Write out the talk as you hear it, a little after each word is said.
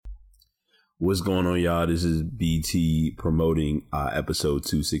What's going on, y'all? This is BT promoting episode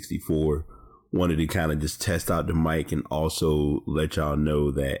 264. Wanted to kind of just test out the mic and also let y'all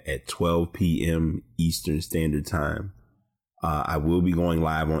know that at 12 p.m. Eastern Standard Time, I will be going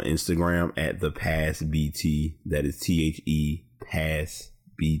live on Instagram at the Pass BT. That is THE Pass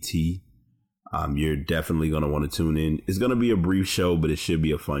BT. You're definitely going to want to tune in. It's going to be a brief show, but it should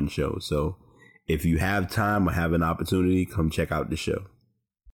be a fun show. So if you have time or have an opportunity, come check out the show.